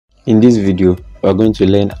In this video, we are going to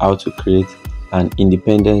learn how to create an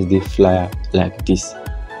Independence Day flyer like this.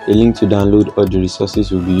 A link to download all the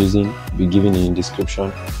resources we'll be using will be given in the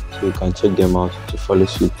description, so you can check them out to follow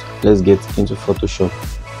suit. Let's get into Photoshop.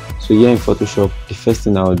 So here in Photoshop, the first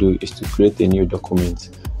thing I'll do is to create a new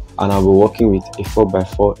document, and I'll be working with a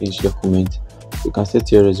 4x4 inch document. You can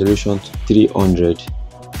set your resolution to 300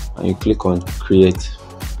 and you click on create.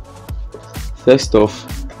 First off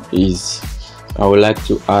is I would like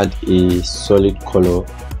to add a solid color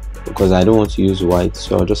because I don't want to use white,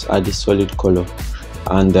 so I'll just add a solid color,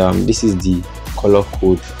 and this is the color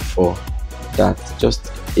code for that, just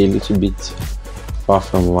a little bit far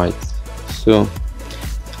from white. So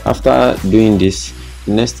after doing this,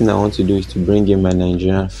 the next thing I want to do is to bring in my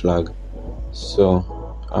Nigerian flag.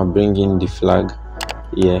 So I'll bring in the flag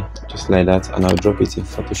here just like that, and I'll drop it in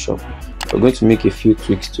Photoshop. We're going to make a few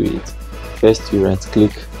tweaks to it. First, you right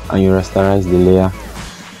click and you rasterize the layer,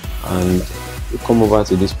 and you come over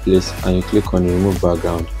to this place and you click on remove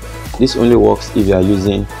background. This only works if you are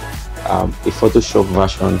using a Photoshop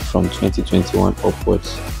version from 2021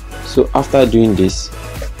 upwards. So after doing this,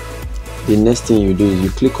 the next thing you do is you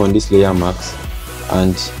click on this layer mask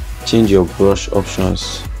and change your brush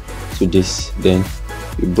options to this. Then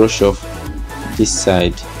you brush off this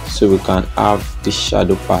side so we can have this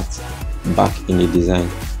shadow part back in the design.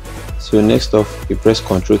 So next off, you press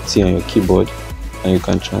Ctrl T on your keyboard and you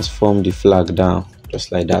can transform the flag down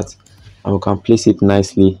just like that, and we can place it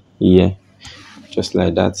nicely here just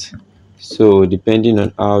like that. So depending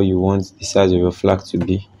on how you want the size of your flag to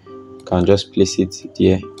be, you can just place it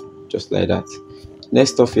here just like that.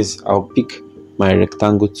 Next off is I'll pick my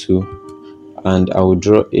rectangle tool and I will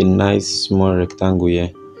draw a nice small rectangle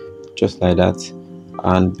here just like that,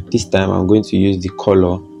 and this time I'm going to use the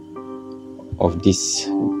color of this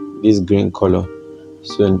green color.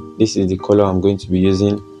 So this is the color I'm going to be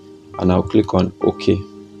using, and I'll click on OK.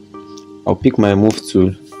 I'll pick my move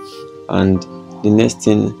tool, and the next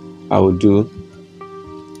thing I will do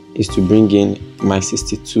is to bring in my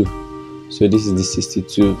 62. So this is the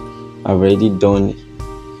 62. I've already downloaded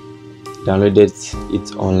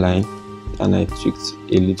it online, and I tweaked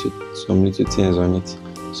some little things on it.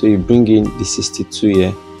 So you bring in the 62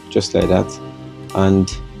 here just like that, and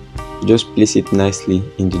just place it nicely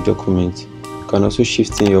in the document. You can also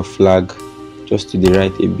shift in your flag just to the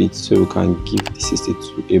right a bit so we can give the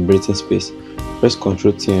 62 a breathing space. Press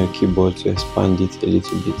Ctrl T on your keyboard to expand it a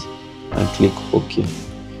little bit and click OK.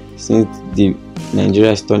 Since the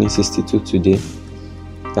Nigeria is turning 62 today,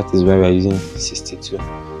 that is why we are using 62.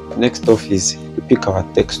 Next off is we pick our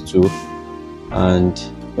text tool, and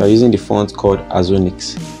we are using the font called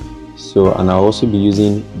Azonix. So, and I'll also be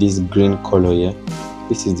using this green color here.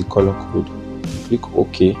 This is the color code. Click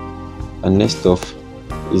OK, and next off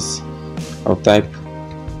is I'll type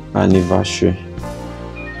anniversary.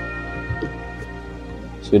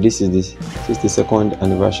 So this is the second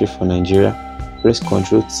anniversary for Nigeria. Press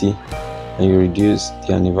Ctrl T and you reduce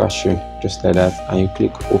the anniversary just like that, and you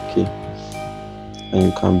click OK, and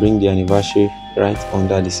you can bring the anniversary right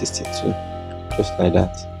under the 62 just like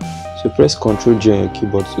that. So press Ctrl G on your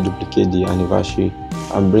keyboard to duplicate the anniversary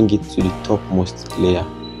and bring it to the topmost layer.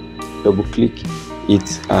 Double click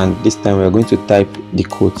it, and this time we are going to type the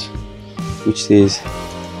quote which says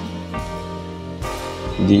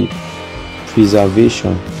the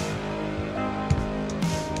preservation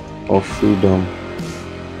of freedom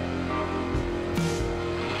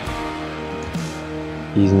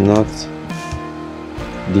is not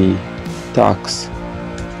the task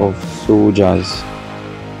of soldiers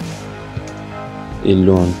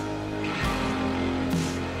alone.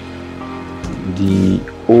 The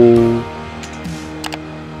whole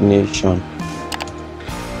nation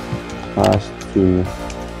has to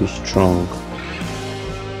be strong.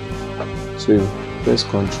 So press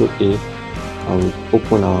Ctrl A and we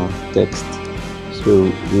open our text.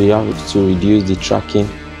 So we have to reduce the tracking.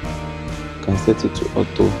 You can set it to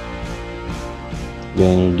auto,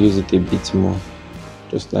 then reduce it a bit more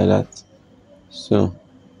just like that. So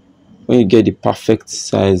when you get the perfect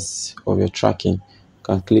size of your tracking, you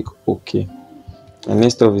can click OK. And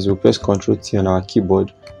next off is we press Ctrl T on our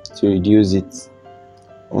keyboard to reduce it.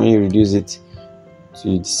 When you reduce it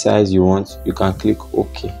to the size you want, you can click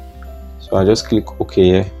OK. So I'll just click OK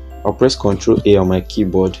here. I'll press Ctrl A on my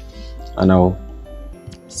keyboard and I'll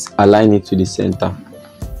align it to the center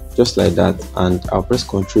just like that, and I'll press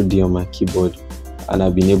Ctrl D on my keyboard, and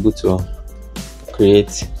I've been able to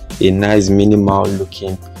create a nice minimal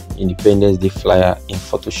looking Independence Day flyer in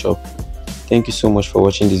Photoshop. Thank you so much for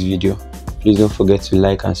watching this video. Please don't forget to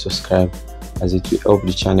like and subscribe, as it will help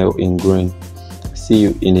the channel in growing. See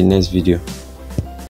you in the next video.